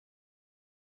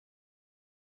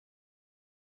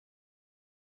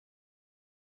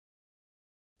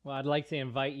Well, I'd like to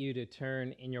invite you to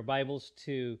turn in your Bibles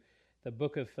to the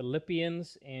book of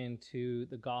Philippians and to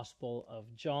the Gospel of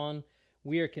John.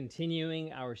 We are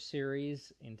continuing our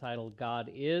series entitled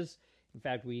God Is. In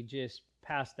fact, we just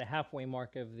passed the halfway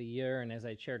mark of the year, and as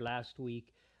I shared last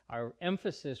week, our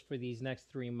emphasis for these next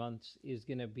 3 months is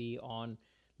going to be on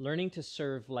learning to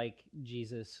serve like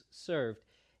Jesus served.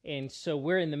 And so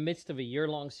we're in the midst of a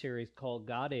year-long series called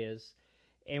God Is,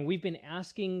 and we've been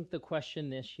asking the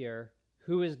question this year,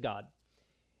 who is God?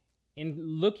 In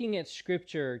looking at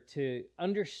Scripture to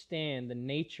understand the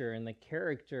nature and the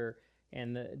character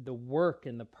and the work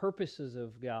and the purposes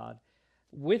of God,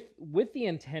 with the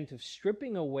intent of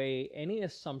stripping away any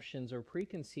assumptions or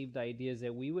preconceived ideas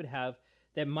that we would have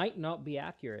that might not be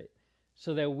accurate,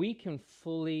 so that we can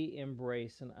fully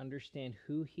embrace and understand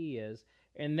who He is,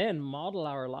 and then model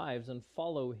our lives and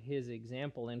follow His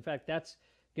example. In fact, that's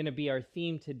going to be our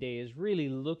theme today, is really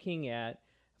looking at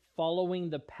following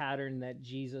the pattern that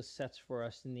Jesus sets for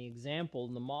us and the example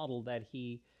and the model that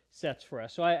He sets for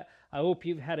us. So I hope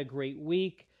you've had a great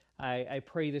week. I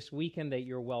pray this weekend that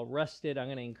you're well rested. I'm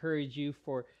going to encourage you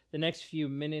for the next few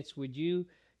minutes. Would you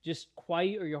just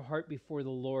quiet your heart before the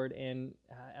Lord and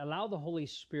allow the Holy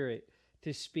Spirit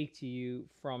to speak to you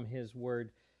from His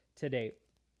Word today?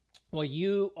 Well,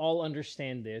 you all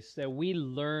understand this, that we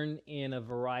learn in a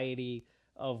variety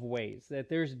of ways, that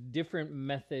there's different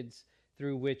methods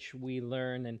through which we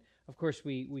learn. And of course,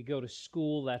 we go to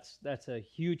school. That's a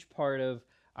huge part of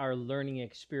our learning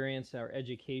experience. Our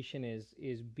education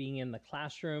is being in the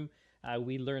classroom.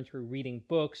 We learn through reading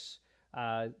books,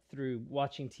 through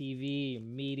watching TV,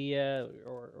 media,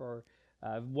 or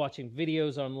watching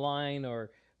videos online, or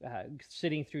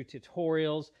sitting through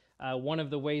tutorials. One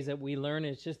of the ways that we learn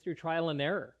is just through trial and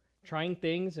error, trying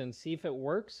things and see if it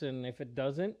works, and if it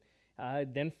doesn't,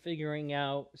 then figuring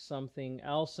out something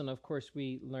else. And of course,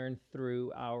 we learn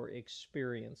through our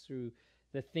experience, through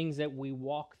the things that we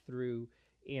walk through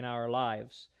in our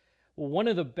lives. Well, one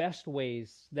of the best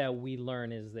ways that we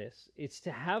learn is this. It's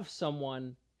to have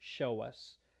someone show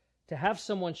us, to have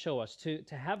someone show us, to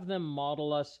have them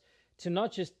model us, to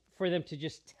not just for them to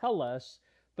just tell us,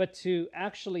 but to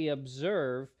actually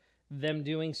observe them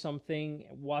doing something,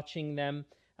 watching them,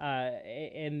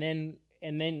 and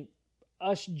then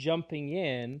us jumping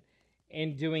in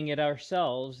and doing it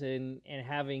ourselves, and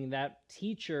having that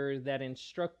teacher, that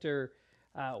instructor,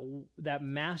 that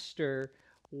master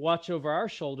watch over our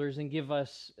shoulders and give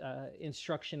us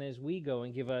instruction as we go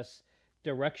and give us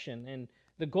direction. And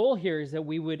the goal here is that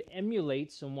we would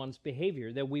emulate someone's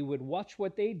behavior, that we would watch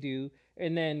what they do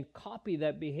and then copy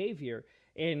that behavior.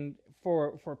 And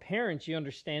for parents, you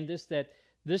understand this, that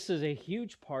this is a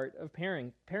huge part of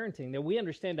parenting, that we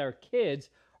understand our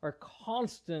kids are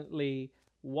constantly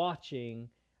watching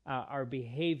our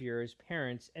behavior as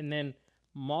parents, and then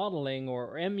modeling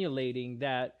or emulating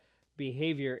that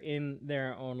behavior in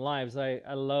their own lives. I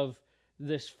love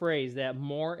this phrase that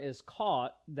more is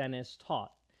caught than is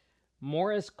taught.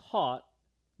 More is caught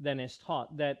than is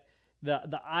taught. That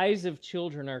the eyes of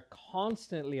children are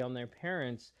constantly on their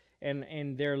parents,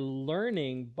 and they're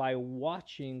learning by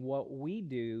watching what we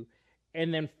do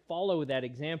and then follow that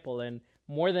example. And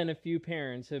more than a few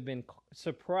parents have been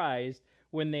surprised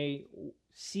when they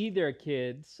see their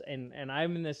kids, and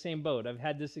I'm in the same boat. I've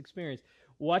had this experience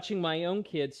watching my own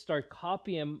kids start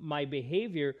copying my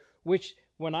behavior, which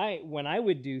when I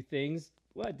would do things,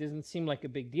 well, it doesn't seem like a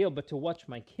big deal, but to watch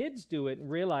my kids do it and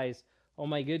realize, oh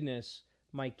my goodness,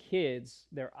 my kids,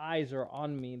 their eyes are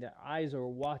on me, their eyes are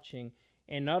watching,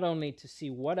 and not only to see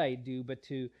what I do, but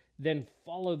to then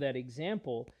follow that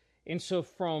example. And so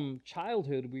from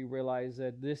childhood, we realize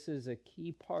that this is a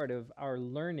key part of our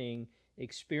learning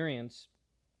experience.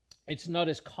 It's not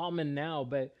as common now,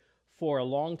 but for a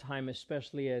long time,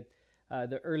 especially at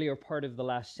the earlier part of the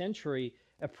last century,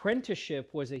 apprenticeship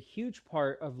was a huge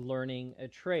part of learning a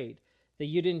trade. That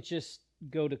you didn't just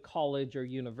go to college or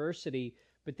university,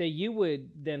 but that you would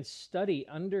then study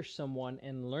under someone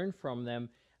and learn from them.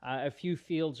 A few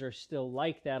fields are still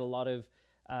like that. A lot of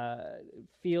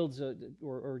fields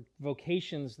or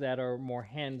vocations that are more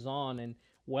hands-on, and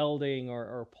welding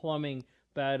or plumbing,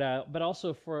 but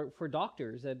also for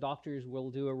doctors, that doctors will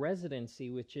do a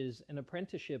residency, which is an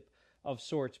apprenticeship of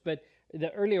sorts. But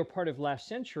the earlier part of last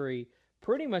century,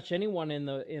 pretty much anyone in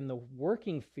the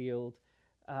working field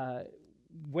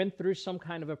went through some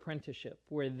kind of apprenticeship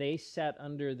where they sat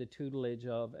under the tutelage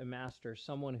of a master,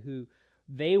 someone who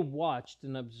they watched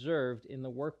and observed in the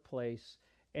workplace,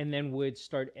 and then would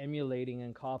start emulating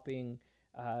and copying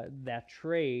that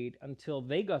trade until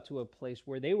they got to a place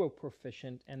where they were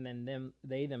proficient, and then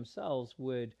they themselves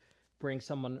would bring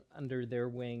someone under their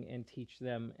wing and teach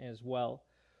them as well.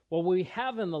 What we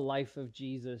have in the life of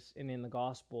Jesus and in the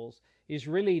Gospels is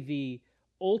really the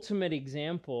ultimate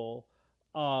example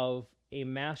of a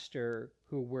master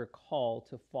who we're called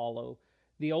to follow,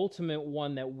 the ultimate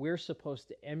one that we're supposed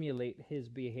to emulate his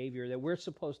behavior, that we're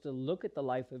supposed to look at the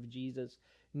life of Jesus,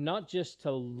 not just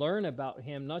to learn about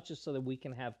him, not just so that we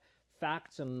can have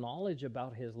facts and knowledge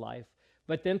about his life,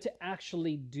 but then to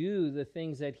actually do the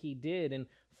things that he did and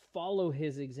follow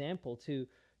his example, to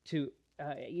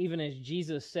even as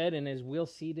Jesus said, and as we'll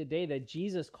see today, that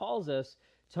Jesus calls us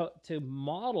to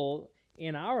model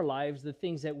in our lives the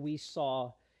things that we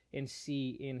saw and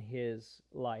see in his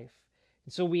life.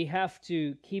 And so we have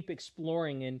to keep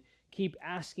exploring and keep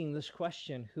asking this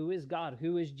question: who is God?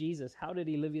 Who is Jesus? How did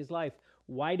he live his life?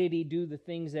 Why did he do the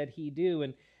things that he do?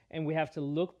 And we have to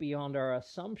look beyond our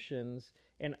assumptions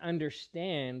and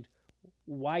understand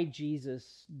why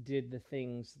Jesus did the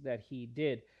things that he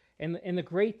did. And the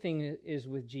great thing is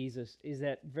with Jesus is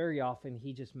that very often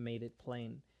he just made it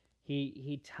plain.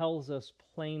 He tells us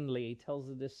plainly, he tells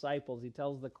the disciples, he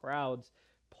tells the crowds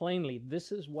plainly,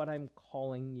 this is what I'm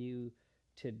calling you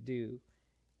to do.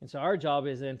 And so our job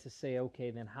is then to say,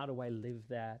 okay, then how do I live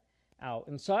that out?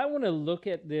 And so I want to look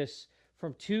at this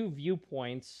from two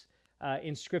viewpoints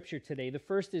in Scripture today. The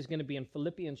first is going to be in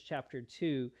Philippians chapter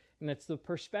 2, and it's the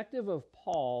perspective of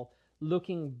Paul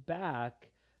looking back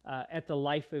at the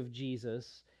life of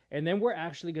Jesus. And then we're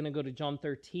actually going to go to John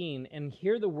 13 and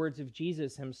hear the words of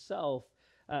Jesus himself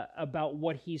about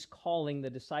what he's calling the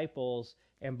disciples,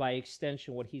 and by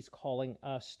extension, what he's calling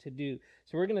us to do.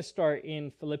 So we're going to start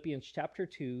in Philippians chapter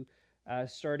 2,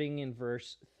 starting in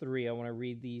verse 3. I want to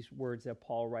read these words that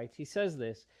Paul writes. He says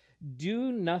this: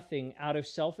 "Do nothing out of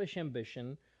selfish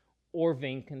ambition or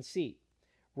vain conceit.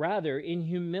 Rather, in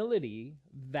humility,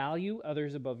 value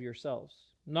others above yourselves,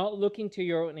 not looking to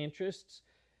your own interests,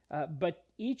 but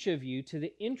each of you to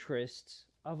the interests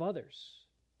of others.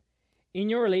 In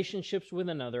your relationships with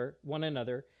one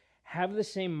another, have the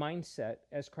same mindset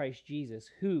as Christ Jesus,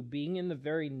 who, being in the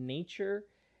very nature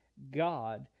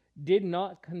God, did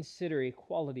not consider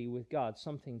equality with God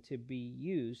something to be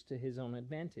used to his own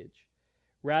advantage.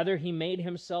 Rather, he made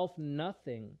himself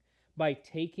nothing by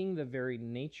taking the very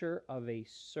nature of a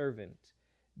servant,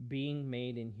 being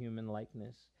made in human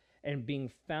likeness. And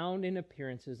being found in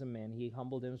appearance as a man, he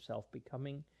humbled himself,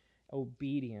 becoming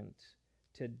obedient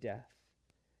to death,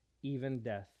 even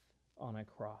death on a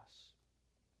cross."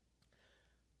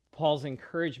 Paul's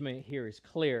encouragement here is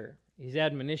clear. His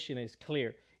admonition is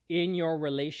clear. In your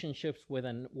relationships with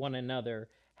one another,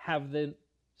 have the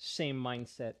same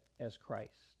mindset as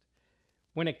Christ.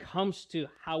 When it comes to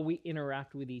how we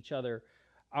interact with each other,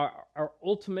 our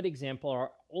ultimate example,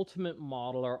 our ultimate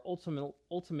model, our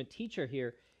ultimate teacher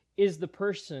here is the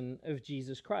person of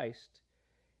Jesus Christ.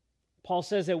 Paul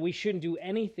says that we shouldn't do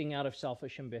anything out of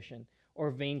selfish ambition or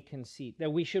vain conceit,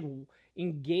 that we should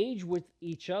engage with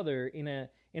each other in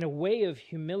a way of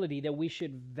humility, that we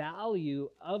should value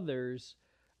others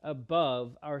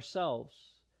above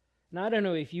ourselves. Now, I don't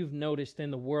know if you've noticed in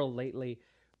the world lately,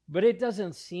 but it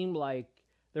doesn't seem like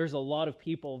there's a lot of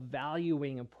people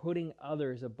valuing and putting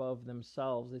others above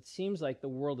themselves. It seems like the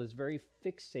world is very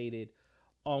fixated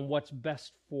on what's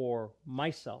best for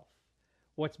myself,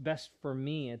 what's best for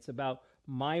me. It's about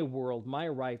my world, my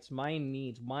rights, my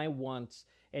needs, my wants,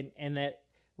 and that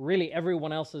really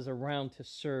everyone else is around to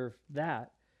serve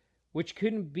that, which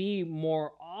couldn't be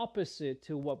more opposite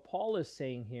to what Paul is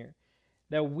saying here,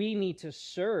 that we need to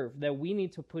serve, that we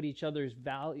need to put each other's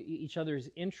value, each other's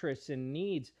interests and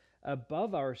needs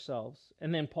above ourselves.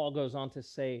 And then Paul goes on to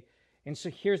say, and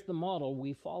so here's the model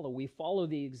we follow. We follow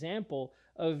the example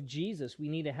of Jesus. We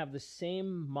need to have the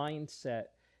same mindset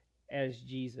as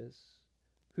Jesus.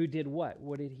 Who did what?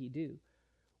 What did he do?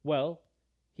 Well,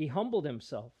 he humbled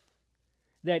himself,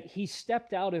 that he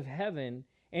stepped out of heaven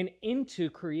and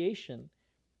into creation,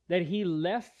 that he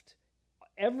left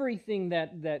everything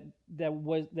that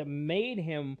made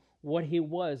him what he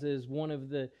was as one of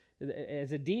the,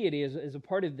 as a deity, as a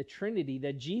part of the Trinity,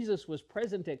 that Jesus was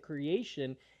present at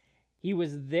creation. He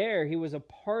was there. He was a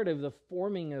part of the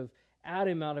forming of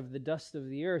Adam out of the dust of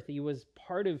the earth. He was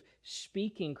part of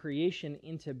speaking creation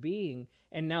into being.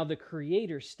 And now the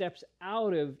Creator steps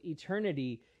out of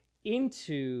eternity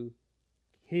into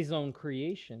his own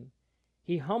creation.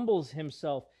 He humbles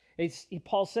himself.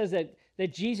 Paul says that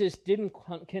Jesus didn't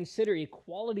consider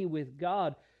equality with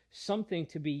God something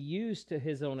to be used to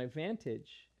his own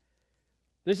advantage.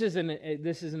 This is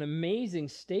an amazing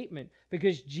statement,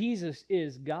 because Jesus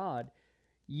is God,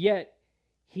 yet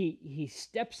he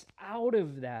steps out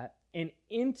of that and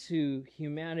into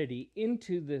humanity,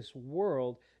 into this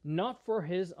world, not for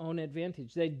his own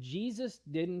advantage. That Jesus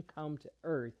didn't come to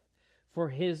earth for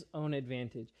his own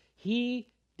advantage. He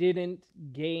didn't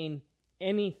gain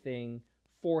anything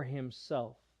for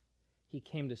himself. He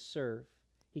came to serve.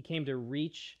 He came to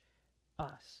reach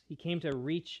us. He came to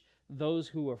reach those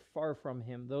who were far from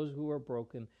him, those who were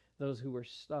broken, those who were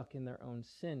stuck in their own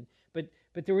sin.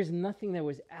 But there was nothing that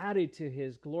was added to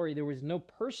his glory. There was no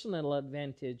personal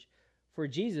advantage for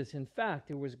Jesus. In fact,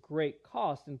 there was great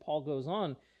cost. And Paul goes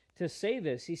on to say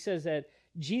this. He says that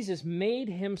Jesus made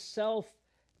himself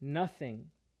nothing.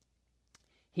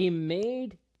 He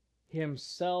made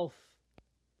himself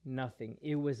nothing.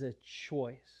 It was a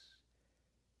choice.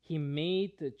 He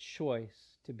made the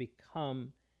choice to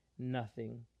become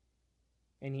nothing.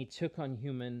 And he took on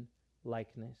human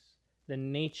likeness, the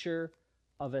nature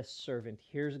of a servant.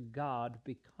 Here's God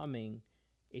becoming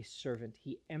a servant.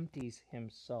 He empties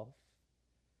himself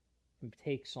and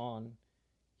takes on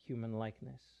human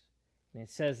likeness. And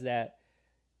it says that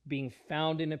being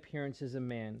found in appearance as a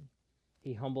man,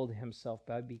 he humbled himself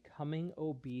by becoming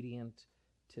obedient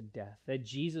to death. That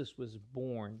Jesus was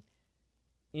born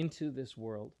into this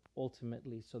world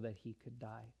ultimately so that he could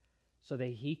die, so that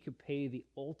he could pay the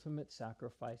ultimate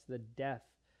sacrifice, the death,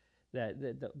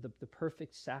 the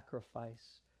perfect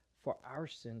sacrifice for our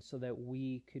sins, so that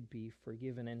we could be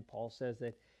forgiven. And Paul says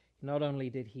that not only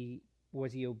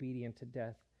was he obedient to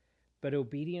death, but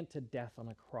obedient to death on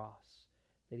a cross,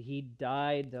 that he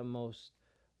died the most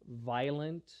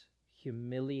violent,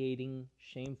 humiliating,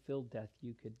 shame-filled death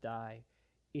you could die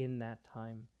in that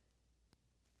time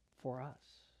for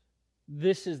us.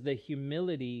 This is the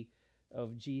humility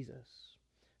of Jesus.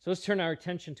 So let's turn our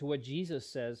attention to what Jesus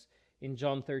says in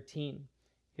John 13.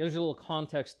 Here's a little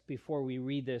context before we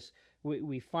read this.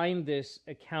 We find this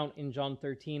account in John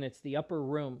 13. It's the upper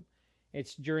room.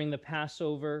 It's during the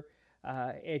Passover.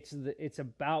 It's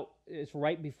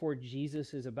right before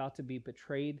Jesus is about to be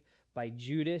betrayed by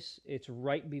Judas. It's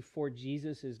right before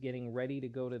Jesus is getting ready to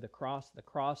go to the cross. The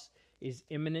cross is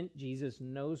imminent. Jesus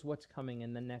knows what's coming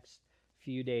in the next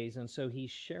few days. And so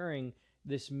he's sharing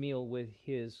this meal with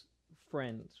his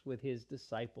friends, with his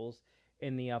disciples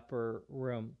in the upper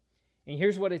room. And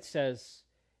here's what it says,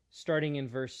 starting in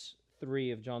verse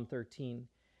 3 of John 13.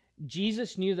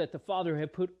 Jesus knew that the Father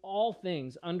had put all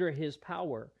things under his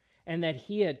power, and that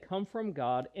he had come from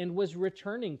God and was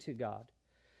returning to God.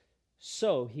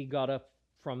 So he got up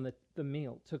from the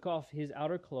meal, took off his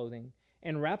outer clothing,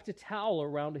 and wrapped a towel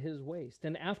around his waist.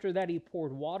 And after that he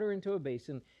poured water into a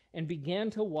basin and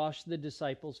began to wash the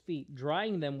disciples' feet,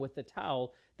 drying them with the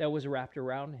towel that was wrapped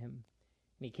around him.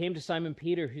 And he came to Simon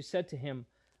Peter, who said to him,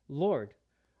 "Lord,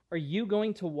 are you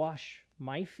going to wash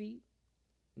my feet?"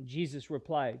 And Jesus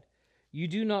replied, "You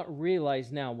do not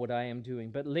realize now what I am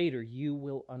doing, but later you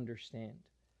will understand."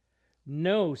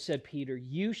 "No," said Peter,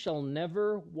 "you shall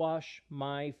never wash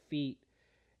my feet."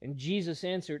 And Jesus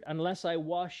answered, "Unless I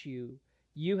wash you,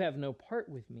 you have no part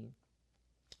with me."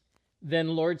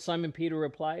 "Then, Lord," Simon Peter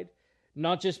replied,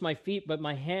 "not just my feet, but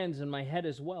my hands and my head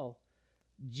as well."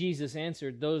 Jesus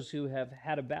answered, "Those who have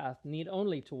had a bath need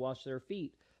only to wash their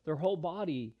feet. Their whole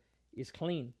body is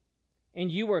clean.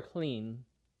 And you are clean,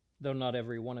 though not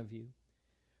every one of you."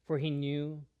 For he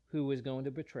knew who was going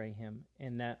to betray him,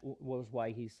 and that was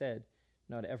why he said,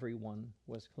 "Not everyone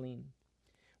was clean."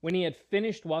 When he had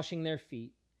finished washing their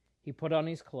feet, he put on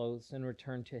his clothes and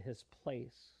returned to his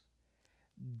place.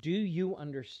 "Do you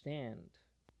understand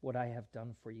what I have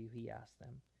done for you?" he asked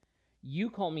them. "You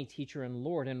call me teacher and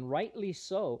Lord, and rightly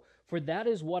so, for that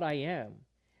is what I am.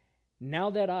 Now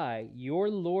that I, your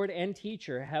Lord and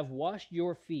teacher, have washed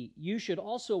your feet, you should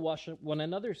also wash one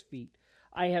another's feet.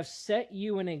 I have set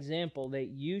you an example that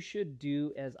you should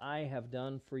do as I have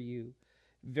done for you.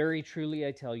 Very truly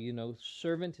I tell you, no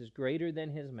servant is greater than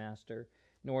his master,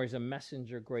 nor is a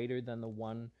messenger greater than the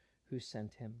one who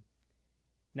sent him.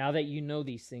 Now that you know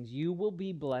these things, you will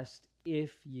be blessed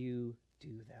if you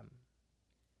do them."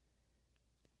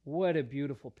 What a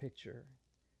beautiful picture.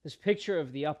 This picture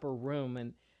of the upper room,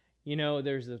 and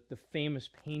there's the famous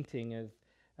painting of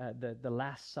the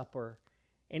Last Supper.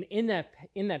 And in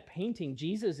that painting,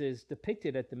 Jesus is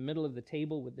depicted at the middle of the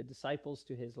table with the disciples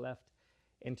to his left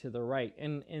and to the right.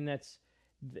 And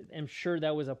I'm sure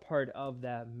that was a part of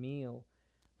that meal.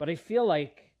 But I feel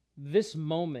like this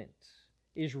moment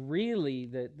is really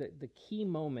the key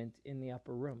moment in the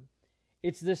upper room.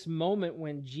 It's this moment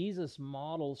when Jesus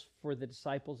models for the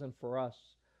disciples and for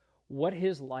us what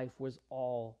his life was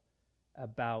all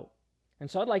about. And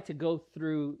so I'd like to go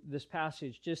through this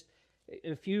passage just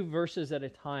a few verses at a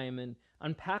time and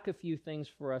unpack a few things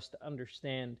for us to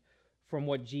understand from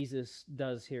what Jesus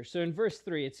does here. So in verse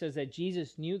 3, it says that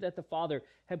Jesus knew that the Father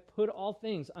had put all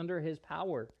things under his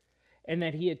power, and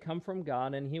that he had come from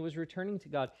God and he was returning to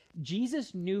God.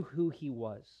 Jesus knew who he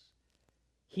was.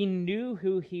 He knew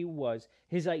who he was.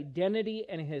 His identity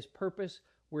and his purpose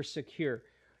were secure.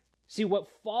 See, what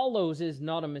follows is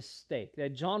not a mistake.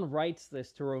 That John writes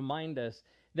this to remind us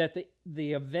that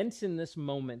the events in this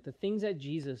moment, the things that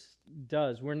Jesus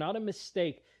does, were not a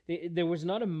mistake. There was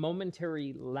not a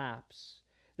momentary lapse.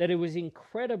 That it was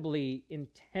incredibly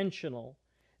intentional.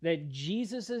 That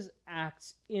Jesus'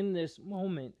 acts in this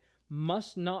moment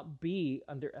must not be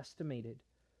underestimated.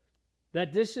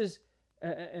 That this is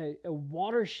a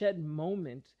watershed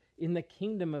moment in the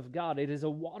kingdom of God. It is a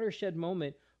watershed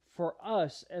moment for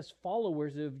us as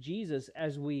followers of Jesus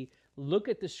as we look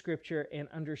at the scripture and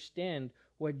understand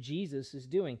what Jesus is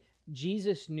doing.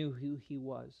 Jesus knew who he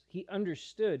was. He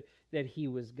understood that he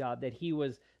was God, that he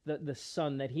was the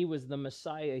Son, that he was the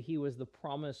Messiah, he was the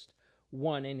promised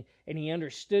one. And he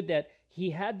understood that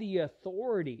he had the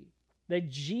authority, that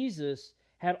Jesus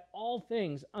had all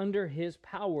things under his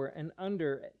power and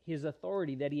under his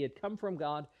authority, that he had come from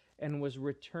God and was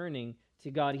returning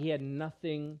to God. He had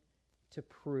nothing to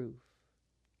prove.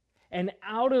 And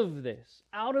out of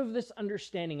this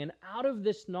understanding and out of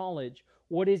this knowledge,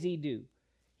 what does he do?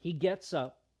 He gets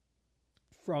up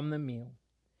from the meal,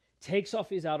 takes off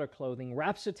his outer clothing,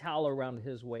 wraps a towel around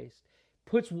his waist,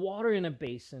 puts water in a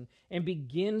basin, and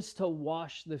begins to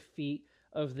wash the feet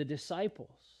of the disciples.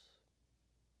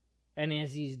 And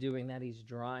as he's doing that, he's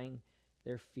drying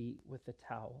their feet with the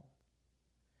towel.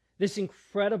 This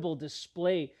incredible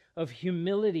display of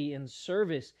humility and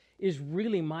service is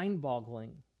really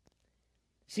mind-boggling.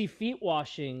 See, feet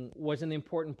washing was an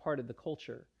important part of the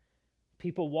culture.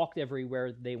 People walked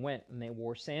everywhere they went, and they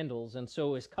wore sandals. And so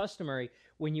it was customary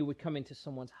when you would come into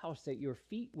someone's house that your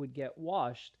feet would get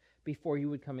washed before you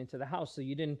would come into the house. So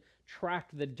you didn't track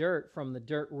the dirt from the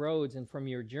dirt roads and from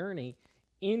your journey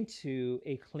into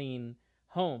a clean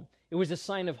home. It was a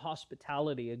sign of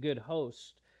hospitality. A good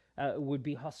host would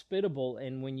be hospitable,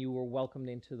 and when you were welcomed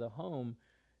into the home,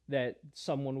 that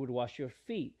someone would wash your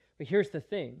feet. But here's the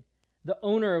thing. The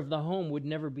owner of the home would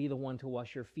never be the one to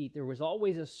wash your feet. There was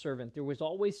always a servant. There was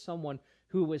always someone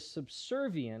who was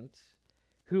subservient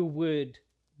who would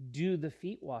do the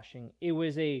feet washing. It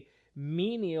was a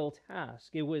menial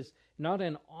task. It was not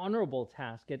an honorable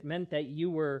task. It meant that you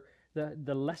were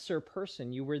the lesser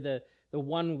person. You were the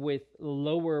one with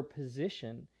lower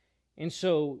position. And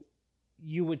so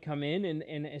you would come in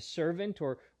and a servant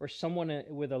or someone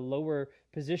with a lower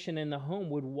position in the home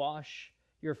would wash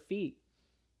your feet.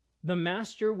 The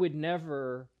master would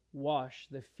never wash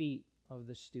the feet of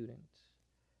the student.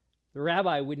 The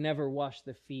rabbi would never wash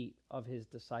the feet of his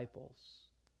disciples.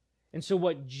 And so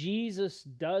what Jesus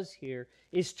does here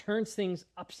is turns things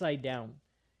upside down.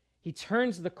 He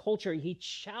turns the culture. He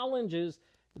challenges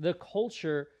the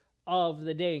culture of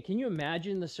the day. Can you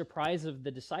imagine the surprise of the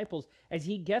disciples as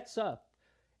he gets up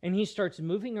and he starts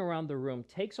moving around the room,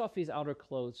 takes off his outer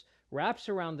clothes, wraps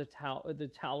around the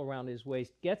towel around his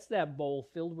waist, gets that bowl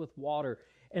filled with water,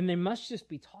 and they must just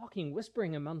be talking,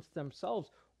 whispering amongst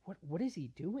themselves, what is he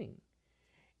doing?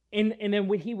 And then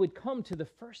when he would come to the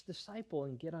first disciple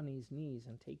and get on his knees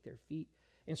and take their feet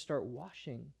and start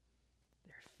washing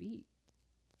their feet.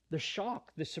 The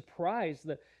shock, the surprise,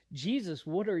 Jesus,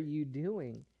 what are you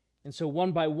doing? And so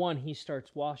one by one, he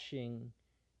starts washing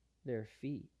their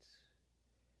feet.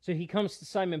 So he comes to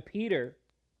Simon Peter.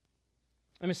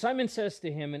 And Simon says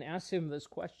to him and asks him this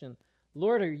question,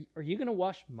 Lord, are you going to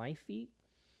wash my feet?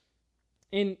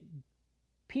 And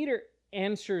Peter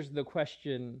answers the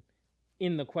question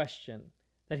in the question,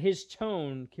 that his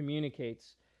tone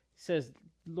communicates. He says,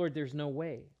 Lord, there's no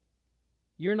way.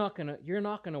 You're not going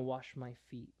to wash my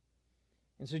feet.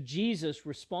 And so Jesus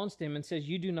responds to him and says,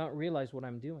 you do not realize what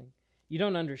I'm doing. You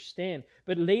don't understand,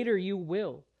 but later you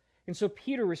will. And so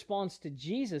Peter responds to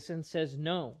Jesus and says,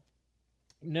 no,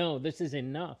 this is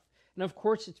enough. And of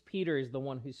course it's Peter is the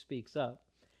one who speaks up.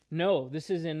 No, this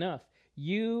is enough.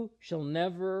 You shall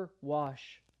never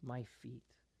wash my feet.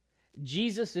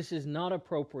 Jesus, this is not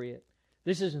appropriate.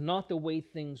 This is not the way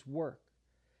things work.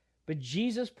 But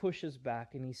Jesus pushes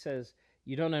back and he says,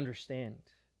 you don't understand.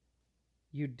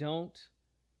 You don't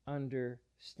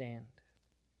understand.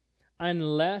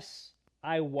 Unless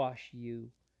I wash you,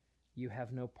 you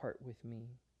have no part with me.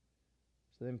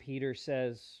 So then Peter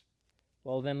says,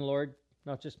 well then, Lord,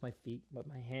 not just my feet, but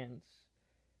my hands,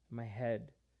 my head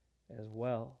as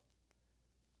well.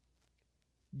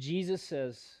 Jesus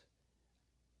says,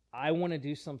 I want to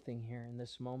do something here in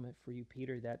this moment for you,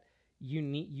 Peter, that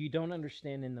you don't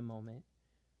understand in the moment,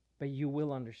 but you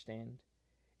will understand.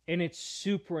 And it's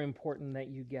super important that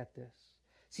you get this.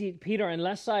 See, Peter,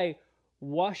 unless I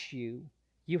wash you,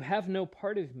 you have no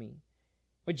part of me.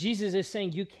 But Jesus is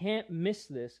saying you can't miss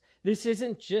this. This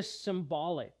isn't just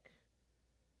symbolic.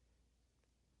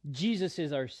 Jesus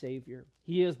is our Savior.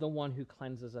 He is the one who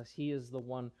cleanses us. He is the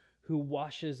one who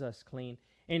washes us clean.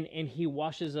 And He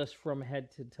washes us from head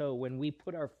to toe. When we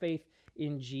put our faith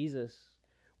in Jesus,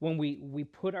 when we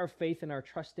put our faith and our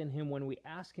trust in Him, when we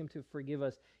ask Him to forgive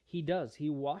us, He does. He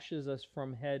washes us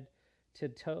from head to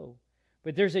toe.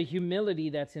 But there's a humility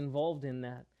that's involved in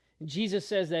that. And Jesus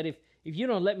says that if you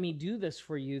don't let me do this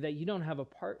for you, that you don't have a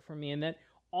part for me, and that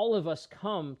all of us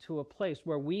come to a place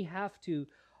where we have to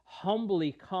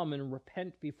humbly come and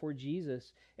repent before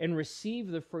Jesus and receive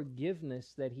the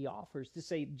forgiveness that He offers, to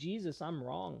say, Jesus, I'm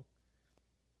wrong,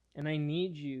 and I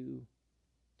need you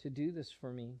to do this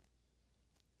for me.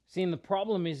 See, and the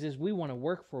problem is we want to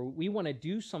work for it. We want to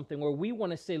do something, or we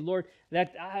want to say, Lord,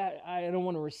 that I don't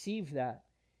want to receive that.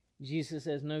 Jesus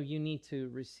says, no, you need to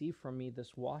receive from me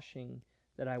this washing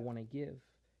that I want to give.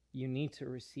 You need to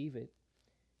receive it.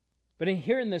 But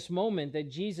here in this moment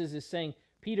that Jesus is saying,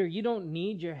 Peter, you don't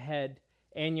need your head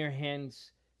and your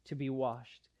hands to be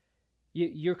washed.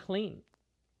 You're clean.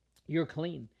 You're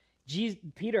clean.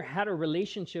 Peter had a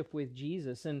relationship with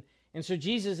Jesus, and so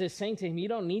Jesus is saying to him, you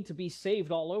don't need to be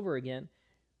saved all over again,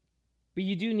 but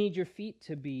you do need your feet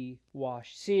to be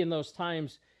washed. See, in those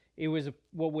times,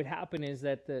 what would happen is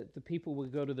that the people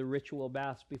would go to the ritual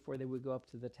baths before they would go up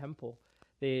to the temple.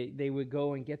 They would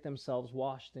go and get themselves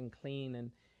washed and clean,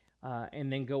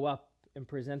 and then go up and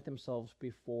present themselves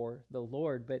before the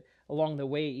Lord. But along the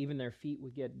way, even their feet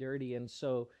would get dirty, and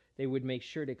so they would make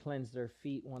sure to cleanse their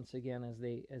feet once again as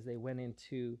they went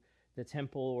into the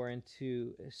temple or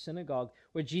into a synagogue.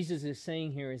 What Jesus is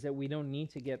saying here is that we don't need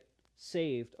to get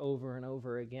saved over and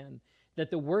over again.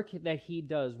 That the work that He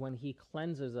does when He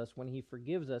cleanses us, when He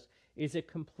forgives us, is a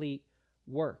complete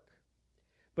work.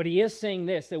 But He is saying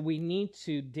this, that we need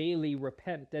to daily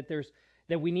repent,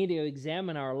 that we need to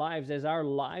examine our lives as our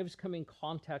lives come in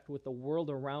contact with the world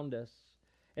around us,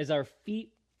 as our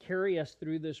feet carry us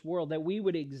through this world, that we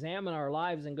would examine our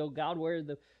lives and go, God, where are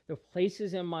the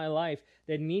places in my life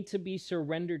that need to be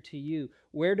surrendered to you?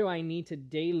 Where do I need to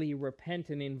daily repent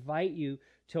and invite you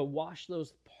to wash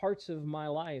those parts of my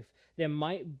life that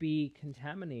might be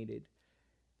contaminated?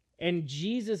 And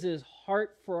Jesus'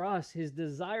 heart for us, His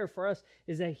desire for us,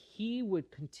 is that He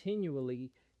would continually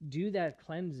do that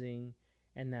cleansing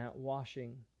and that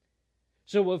washing.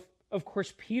 So of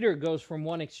course Peter goes from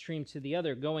one extreme to the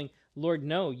other, going, Lord,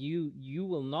 no, you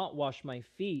will not wash my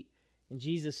feet. And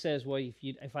Jesus says, well,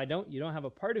 if I don't, you don't have a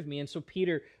part of me. And so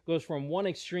Peter goes from one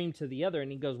extreme to the other,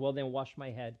 and he goes, well, then wash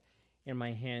my head and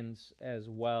my hands as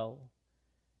well.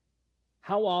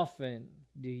 How often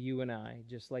do you and I,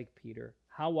 just like Peter,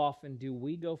 how often do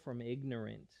we go from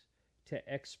ignorant to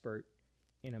expert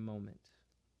in a moment?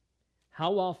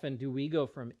 How often do we go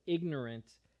from ignorant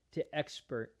to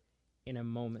expert in a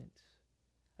moment?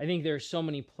 I think there are so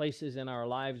many places in our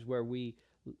lives where we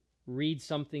read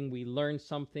something, we learn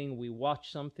something, we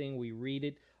watch something, we read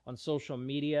it on social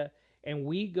media, and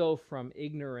we go from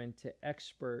ignorant to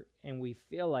expert, and we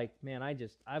feel like, man,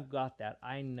 I've got that,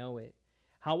 I know it.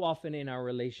 How often in our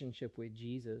relationship with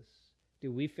Jesus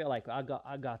do we feel like, I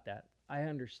got that, I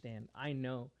understand, I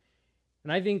know?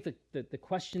 And I think the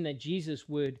question that Jesus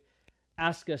would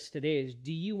ask us today is,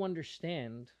 do you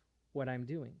understand what I'm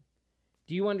doing?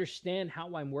 Do you understand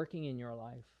how I'm working in your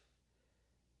life?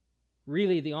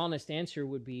 Really, the honest answer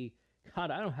would be,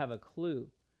 God, I don't have a clue,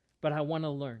 but I want to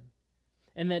learn.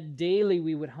 And that daily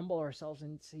we would humble ourselves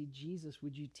and say, Jesus,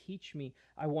 would you teach me?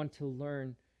 I want to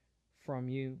learn from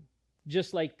you.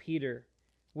 Just like Peter,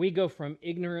 we go from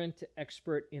ignorant to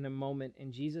expert in a moment,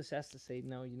 and Jesus has to say,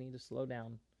 no, you need to slow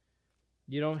down.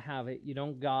 You don't have it. You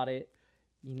don't got it.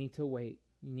 You need to wait.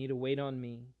 You need to wait on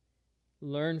me.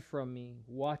 Learn from me.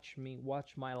 Watch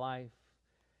my life.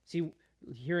 See,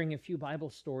 hearing a few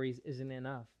Bible stories isn't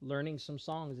enough. Learning some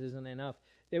songs isn't enough.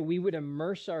 That we would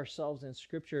immerse ourselves in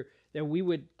Scripture, that we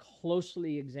would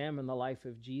closely examine the life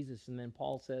of Jesus. And then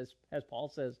Paul says,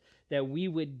 that we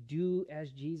would do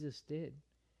as Jesus did,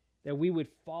 that we would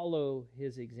follow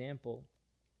His example.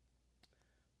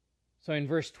 So in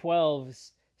verse 12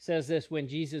 says this, when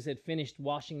Jesus had finished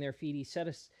washing their feet,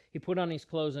 he put on his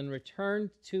clothes and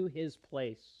returned to his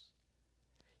place.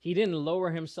 He didn't lower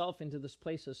himself into this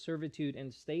place of servitude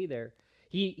and stay there.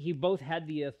 He both had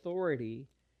the authority,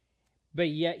 but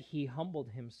yet he humbled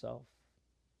himself.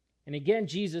 And again,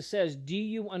 Jesus says, do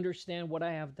you understand what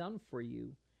I have done for you?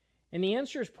 And the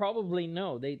answer is probably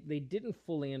no. They didn't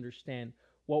fully understand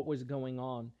what was going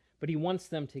on, but he wants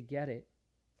them to get it.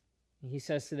 He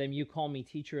says to them, you call me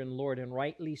teacher and Lord, and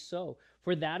rightly so,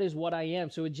 for that is what I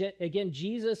am. So again,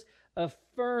 Jesus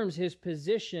affirms his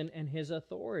position and his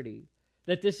authority.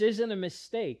 That this isn't a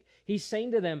mistake. He's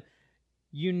saying to them,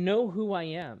 you know who I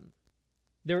am.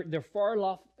 They're far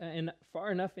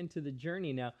enough into the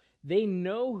journey now. They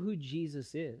know who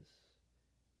Jesus is.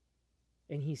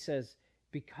 And he says,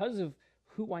 because of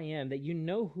who I am, that you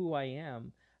know who I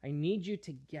am, I need you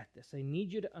to get this. I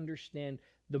need you to understand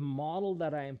the model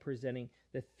that I am presenting,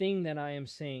 the thing that I am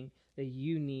saying that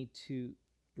you need to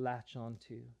latch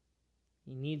onto.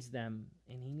 He needs them,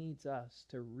 and he needs us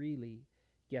to really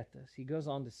get this. He goes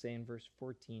on to say in verse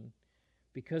 14,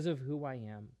 because of who I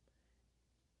am,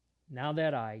 now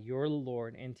that I, your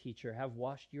Lord and teacher, have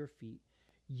washed your feet,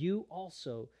 you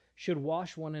also should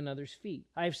wash one another's feet.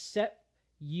 I've set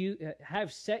you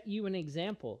an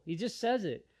example. He just says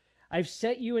it. I've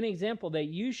set you an example that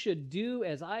you should do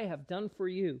as I have done for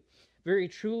you. Very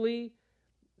truly,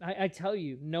 I tell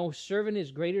you, no servant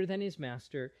is greater than his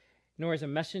master, nor is a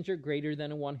messenger greater than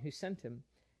the one who sent him.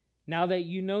 Now that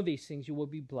you know these things, you will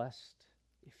be blessed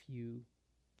if you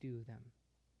do them.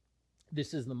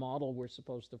 This is the model we're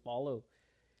supposed to follow.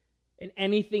 And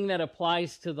anything that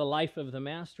applies to the life of the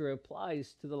master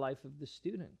applies to the life of the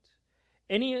student.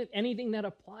 Anything that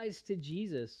applies to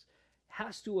Jesus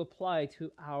has to apply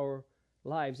to our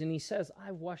lives. And he says,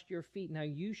 I've washed your feet. Now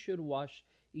you should wash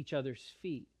each other's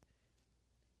feet.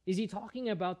 Is he talking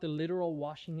about the literal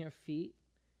washing of feet?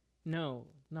 No,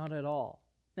 not at all.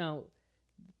 Now,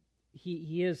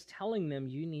 he is telling them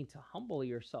you need to humble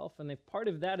yourself. And if part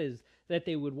of that is that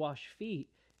they would wash feet,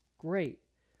 great.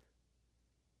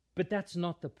 But that's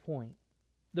not the point.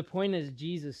 The point is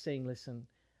Jesus saying, listen,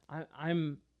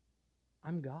 I'm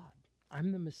God.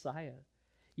 I'm the Messiah.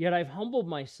 Yet I've humbled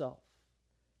myself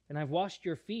and I've washed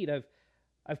your feet.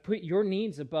 I've put your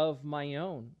needs above my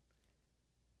own.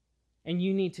 And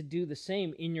you need to do the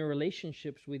same in your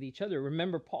relationships with each other.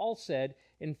 Remember, Paul said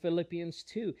in Philippians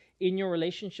 2, in your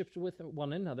relationships with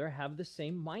one another, have the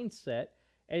same mindset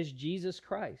as Jesus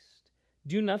Christ.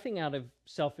 Do nothing out of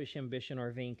selfish ambition or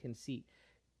vain conceit.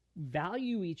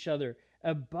 Value each other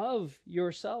above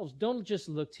yourselves. Don't just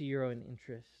look to your own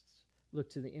interests.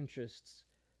 Look to the interests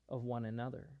of one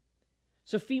another.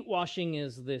 So feet washing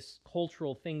is this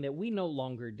cultural thing that we no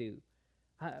longer do.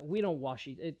 We don't wash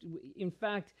it. In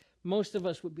fact, most of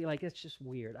us would be like, it's just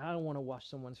weird. I don't want to wash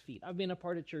someone's feet. I've been a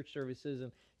part of church services,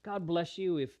 and God bless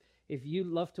you if you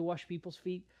love to wash people's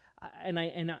feet. And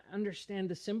I understand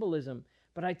the symbolism.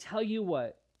 But I tell you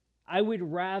what, I would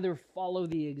rather follow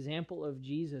the example of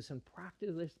Jesus and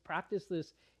practice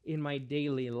this in my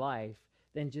daily life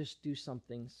than just do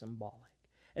something symbolic.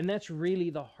 And that's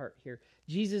really the heart here.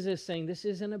 Jesus is saying this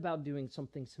isn't about doing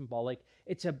something symbolic.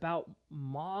 It's about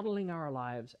modeling our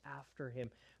lives after him,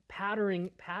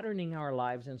 patterning our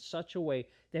lives in such a way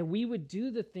that we would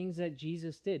do the things that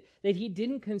Jesus did, that he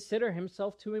didn't consider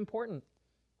himself too important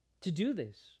to do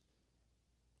this.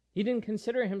 He didn't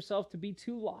consider himself to be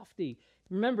too lofty.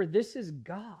 Remember, this is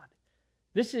God.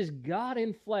 This is God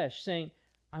in flesh saying,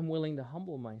 I'm willing to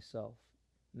humble myself.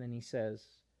 And then he says,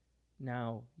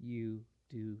 now you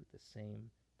do the same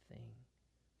thing.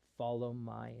 Follow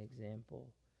my example.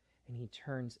 And he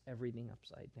turns everything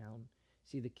upside down.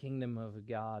 See, the kingdom of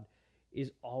God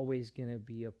is always going to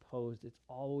be opposed. It's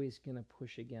always going to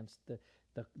push against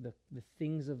the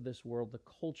things of this world, the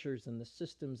cultures and the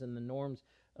systems and the norms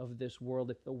of this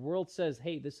world. If the world says,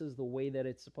 hey, this is the way that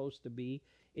it's supposed to be,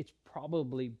 it's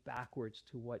probably backwards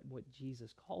to what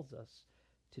Jesus calls us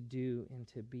to do and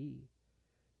to be.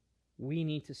 We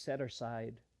need to set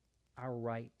aside our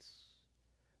rights.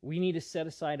 We need to set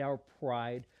aside our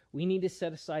pride. We need to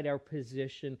set aside our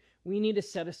position. We need to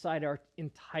set aside our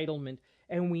entitlement.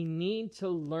 And we need to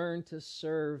learn to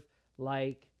serve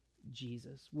like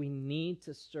Jesus. We need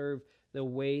to serve the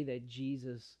way that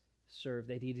Jesus served,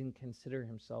 that he didn't consider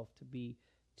himself to be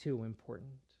too important.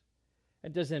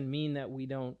 That doesn't mean that we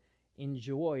don't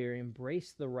enjoy or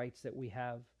embrace the rights that we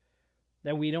have,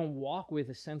 that we don't walk with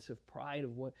a sense of pride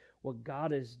of what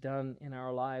God has done in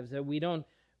our lives, that we don't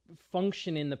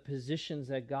function in the positions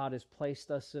that God has placed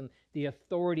us in, the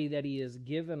authority that he has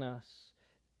given us.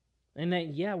 And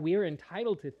that, yeah, we are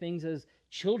entitled to things as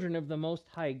children of the Most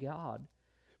High God.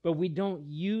 But we don't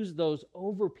use those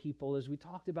over people, as we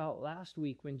talked about last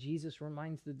week when Jesus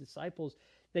reminds the disciples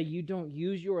that you don't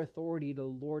use your authority to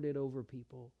lord it over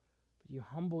people, but you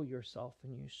humble yourself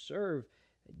and you serve.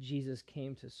 Jesus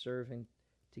came to serve and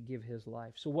to give his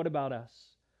life. So what about us?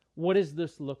 What does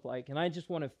this look like? And I just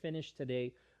want to finish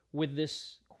today with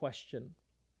this question.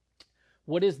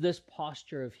 What does this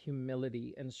posture of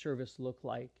humility and service look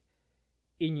like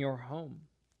in your home?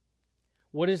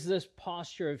 What does this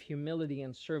posture of humility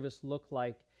and service look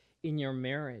like in your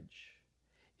marriage,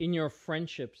 in your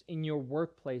friendships, in your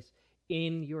workplace,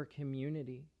 in your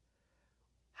community?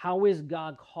 How is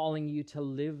God calling you to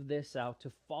live this out,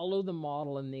 to follow the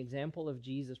model and the example of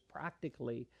Jesus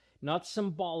practically, not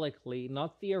symbolically,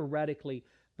 not theoretically,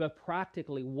 but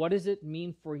practically? What does it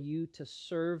mean for you to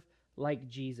serve like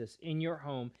Jesus in your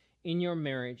home, in your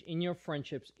marriage, in your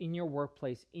friendships, in your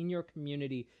workplace, in your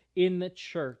community, in the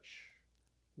church?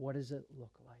 What does it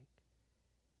look like?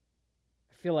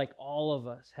 I feel like all of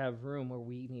us have room where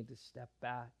we need to step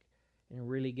back and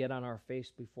really get on our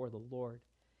face before the Lord.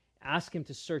 Ask Him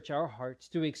to search our hearts,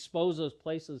 to expose those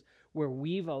places where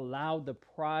we've allowed the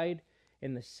pride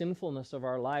and the sinfulness of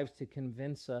our lives to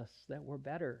convince us that we're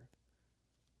better,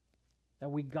 that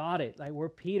we got it. Like we're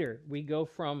Peter. We go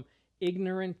from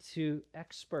ignorant to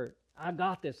expert. I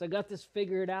got this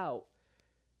figured out.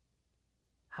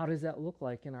 How does that look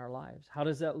like in our lives? How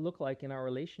does that look like in our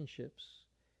relationships?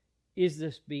 Is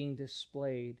this being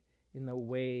displayed in the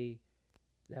way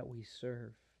that we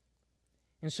serve?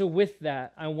 And so with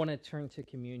that, I want to turn to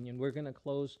communion. We're going to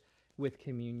close with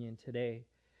communion today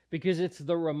because it's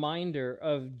the reminder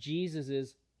of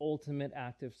Jesus's ultimate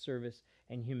act of service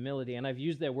and humility. And I've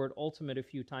used that word ultimate a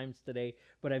few times today,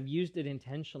 but I've used it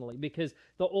intentionally because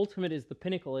the ultimate is the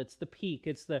pinnacle, it's the peak,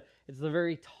 it's the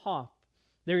very top.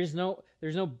 There's no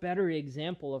better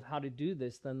example of how to do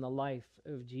this than the life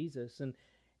of Jesus. And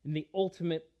the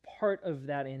ultimate part of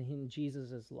that in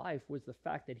Jesus' life was the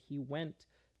fact that He went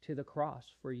to the cross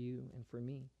for you and for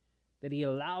me, that He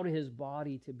allowed His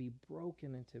body to be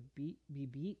broken and to be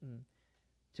beaten,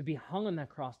 to be hung on that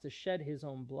cross, to shed His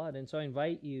own blood. And so I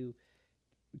invite you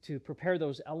to prepare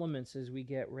those elements as we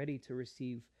get ready to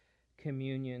receive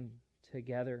communion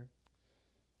together.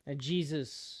 And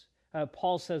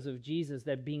Paul says of Jesus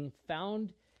that being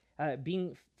found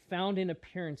in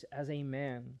appearance as a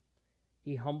man,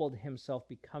 He humbled Himself,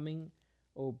 becoming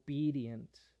obedient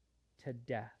to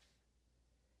death.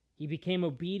 He became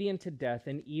obedient to death,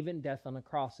 and even death on a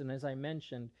cross. And as I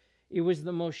mentioned, it was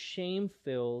the most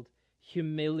shame-filled,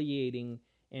 humiliating,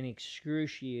 and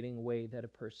excruciating way that a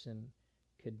person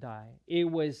could die. It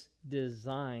was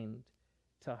designed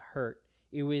to hurt.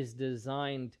 It was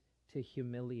designed to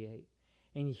humiliate.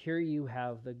 And here you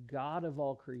have the God of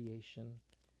all creation,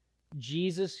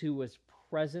 Jesus, who was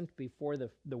present before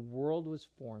the world was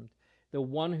formed, the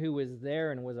one who was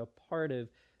there and was a part of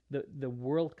the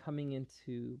world coming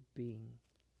into being.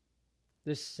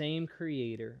 The same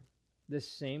Creator, the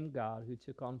same God who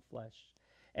took on flesh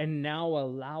and now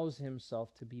allows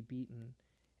Himself to be beaten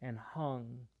and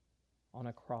hung on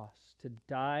a cross, to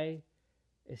die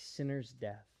a sinner's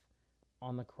death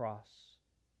on the cross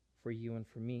for you and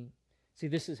for me. See,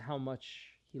 this is how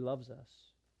much He loves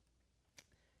us,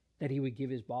 that He would give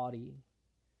His body,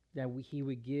 that He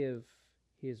would give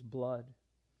His blood,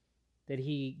 that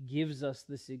He gives us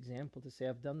this example to say,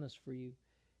 I've done this for you,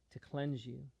 to cleanse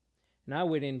you. And I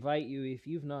would invite you, if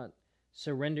you've not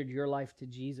surrendered your life to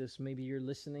Jesus, maybe you're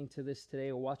listening to this today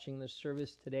or watching this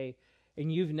service today,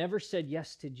 and you've never said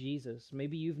yes to Jesus.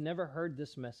 Maybe you've never heard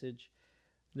this message,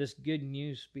 this good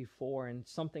news before, and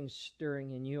something's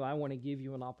stirring in you. I want to give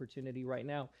you an opportunity right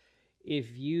now.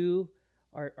 If you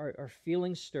are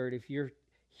feeling stirred, if you're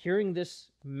hearing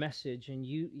this message and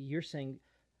you're saying,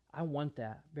 I want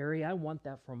that. Barry, I want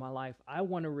that for my life. I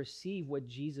want to receive what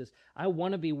Jesus, I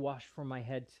want to be washed from my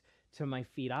head to my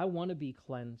feet. I want to be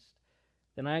cleansed.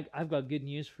 Then I've got good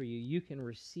news for you. You can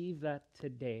receive that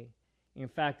today. In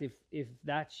fact, if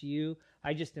that's you,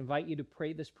 I just invite you to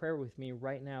pray this prayer with me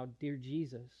right now. Dear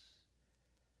Jesus,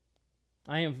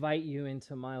 I invite you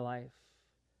into my life.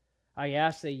 I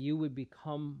ask that you would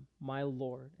become my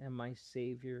Lord and my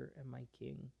Savior and my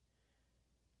King.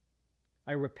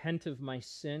 I repent of my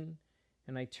sin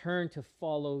and I turn to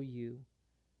follow you.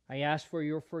 I ask for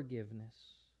your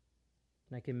forgiveness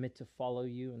and I commit to follow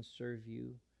you and serve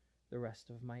you the rest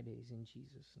of my days in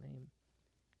Jesus' name.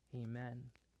 Amen.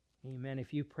 Amen.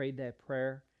 If you prayed that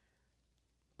prayer,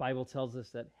 the Bible tells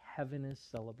us that heaven is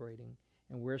celebrating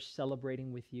and we're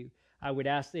celebrating with you. I would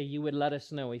ask that you would let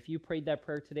us know if you prayed that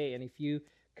prayer today and if you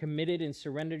committed and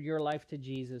surrendered your life to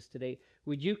Jesus today,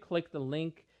 would you click the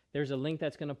link? There's a link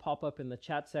that's going to pop up in the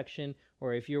chat section,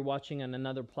 or if you're watching on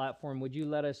another platform, would you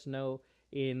let us know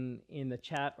in the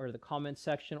chat or the comments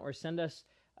section, or send us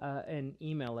an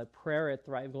email at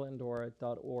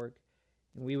prayer@thriveglendora.org.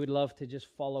 And we would love to just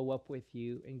follow up with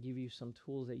you and give you some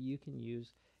tools that you can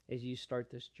use as you start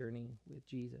this journey with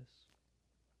Jesus.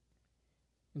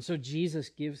 And so Jesus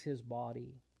gives His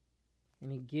body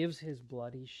and He gives His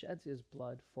blood. He sheds His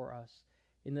blood for us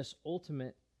in this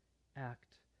ultimate act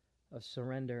of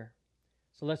surrender.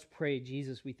 So let's pray.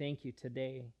 Jesus, we thank you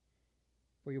today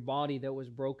for your body that was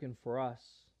broken for us.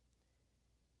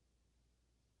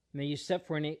 May you set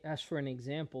us for an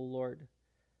example, Lord.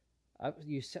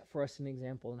 You set for us an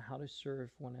example in how to serve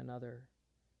one another.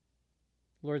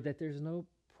 Lord, that there's no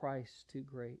price too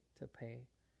great to pay,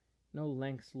 no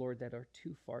lengths, Lord, that are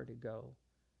too far to go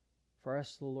for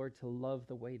us, Lord, to love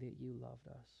the way that you loved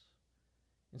us.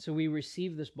 And so we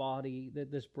receive this body,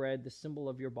 this bread, the symbol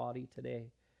of your body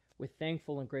today, with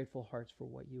thankful and grateful hearts for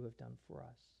what you have done for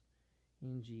us.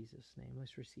 In Jesus' name,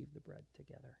 let's receive the bread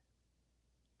together.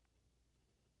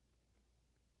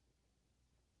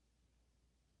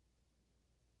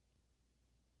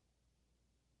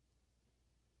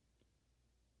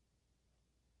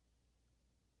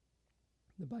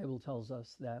 The Bible tells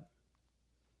us that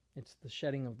it's the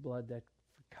shedding of blood that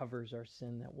covers our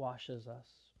sin, that washes us.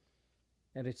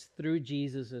 And it's through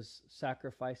Jesus'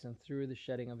 sacrifice and through the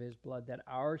shedding of his blood that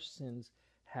our sins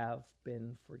have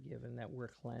been forgiven, that we're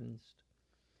cleansed.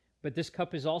 But this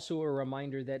cup is also a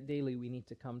reminder that daily we need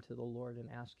to come to the Lord and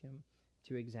ask him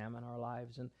to examine our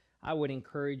lives. And I would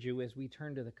encourage you, as we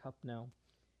turn to the cup now,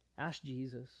 ask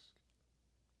Jesus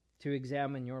to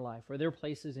examine your life. Are there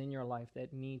places in your life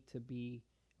that need to be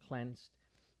cleansed?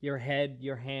 Your head,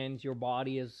 your hands, your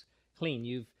body is clean.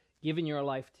 You've given your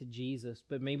life to Jesus,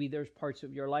 but maybe there's parts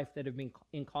of your life that have been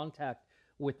in contact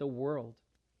with the world.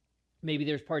 Maybe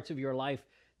there's parts of your life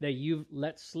that you've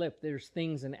let slip. There's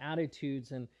things and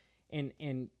attitudes and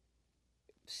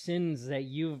sins that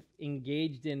you've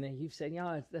engaged in that you've said,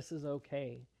 yeah, this is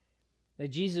okay. That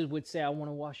Jesus would say, I want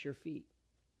to wash your feet.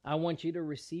 I want you to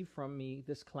receive from me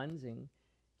this cleansing.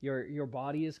 Your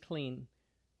body is clean,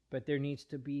 but there needs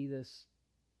to be this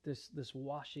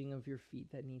washing of your feet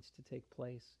that needs to take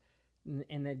place.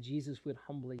 And that Jesus would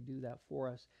humbly do that for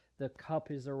us. The cup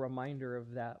is a reminder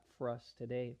of that for us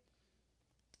today.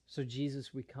 So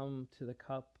Jesus, we come to the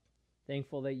cup,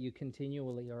 thankful that you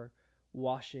continually are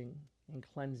washing and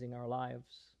cleansing our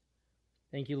lives.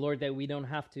 Thank you, Lord, that we don't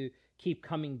have to keep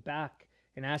coming back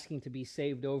and asking to be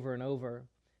saved over and over,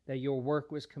 that your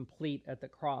work was complete at the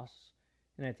cross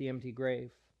and at the empty grave.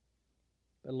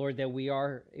 But Lord, that we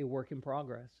are a work in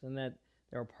progress and that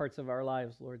there are parts of our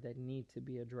lives, Lord, that need to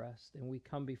be addressed. And we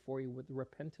come before you with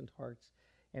repentant hearts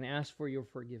and ask for your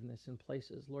forgiveness in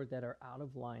places, Lord, that are out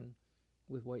of line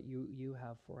with what you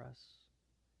have for us.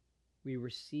 We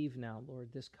receive now, Lord,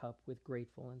 this cup with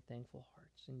grateful and thankful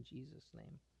hearts. In Jesus'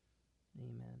 name,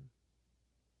 amen.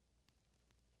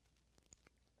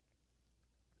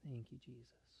 Thank you, Jesus.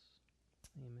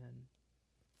 Amen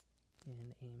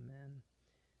and amen.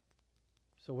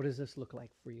 So what does this look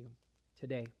like for you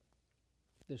today,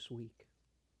 this week?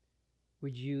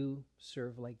 Would you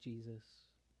serve like Jesus?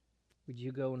 Would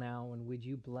you go now and would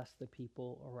you bless the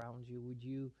people around you? Would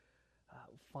you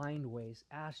find ways,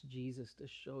 ask Jesus to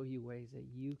show you ways that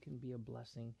you can be a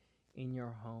blessing in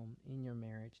your home, in your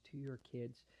marriage, to your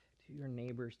kids, to your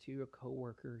neighbors, to your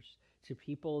coworkers, to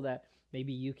people that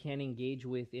maybe you can't engage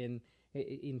with in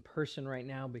person right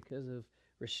now because of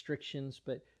restrictions,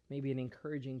 but maybe an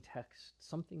encouraging text,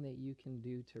 something that you can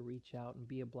do to reach out and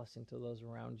be a blessing to those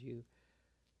around you.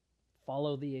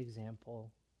 Follow the example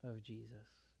of Jesus.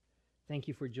 Thank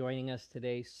you for joining us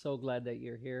today. So glad that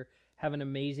you're here. Have an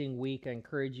amazing week. I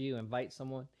encourage you, invite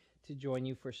someone to join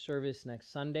you for service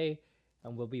next Sunday,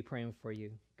 and we'll be praying for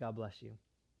you. God bless you.